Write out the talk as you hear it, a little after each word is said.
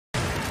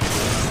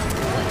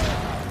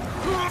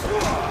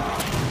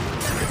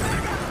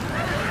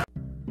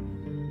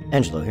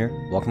Angelo here,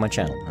 welcome to my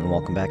channel, and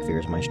welcome back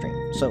viewers to my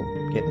stream. So,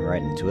 getting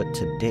right into it,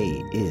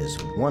 today is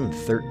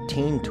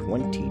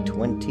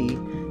 1/13/2020,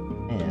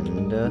 and,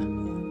 what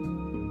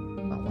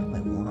do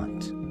I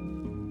want?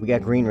 We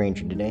got Green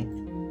Ranger today,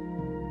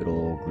 good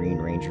old Green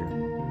Ranger.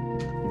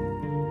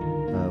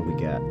 We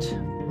got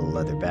a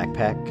leather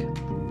backpack,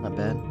 not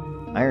bad.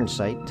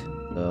 Ironsight,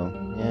 so,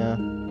 yeah.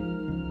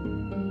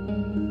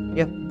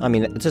 Yeah, I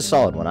mean, it's a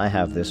solid one. I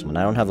have this one.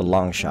 I don't have the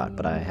long shot,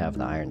 but I have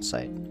the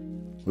Ironsight.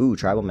 Ooh,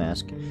 tribal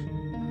mask.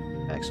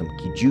 Back some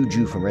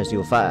Kijuju from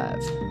Resident Evil 5.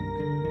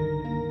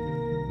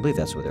 I believe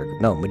that's what they're...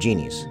 No,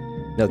 Majini's.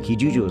 No,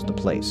 Kijuju was the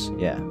place.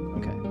 Yeah,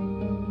 okay.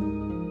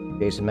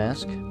 Jason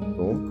mask.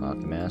 Cool.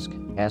 Hockey mask.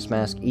 Gas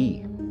mask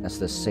E. That's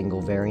the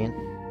single variant.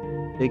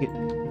 Dig it.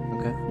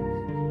 Okay.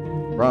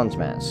 Bronze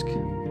mask.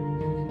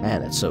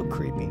 Man, that's so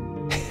creepy.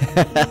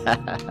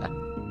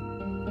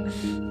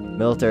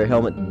 Military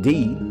helmet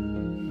D.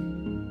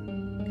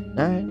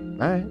 Alright,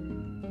 alright.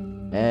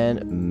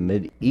 And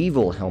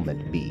medieval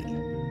helmet B.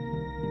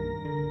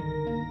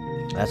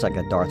 That's like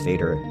a Darth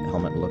Vader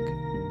helmet look.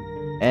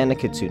 And a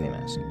Kitsune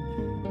mask.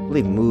 I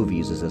believe Move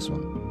uses this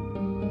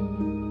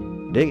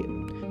one. Dig it.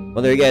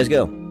 Well, there you guys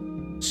go.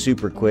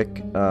 Super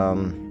quick.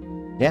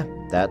 Yeah,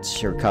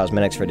 that's your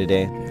cosmetics for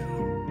today.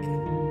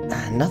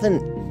 Nothing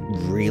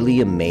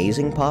really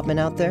amazing popping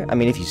out there. I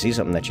mean, if you see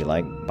something that you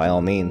like, by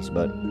all means.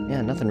 But,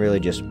 yeah, nothing really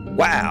just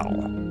wow.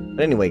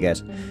 But anyway,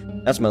 guys,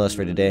 that's my list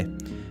for today.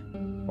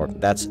 Or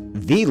that's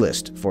the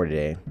list for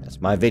today.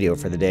 That's my video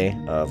for the day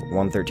of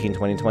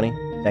 1/13/2020.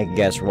 Thank you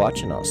guys for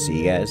watching. I'll see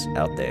you guys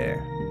out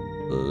there.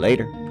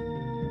 Later.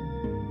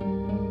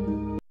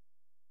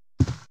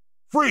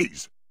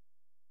 Freeze!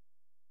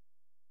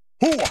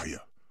 Who are you?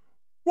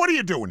 What are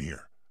you doing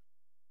here?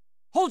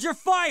 Hold your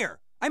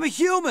fire! I'm a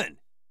human!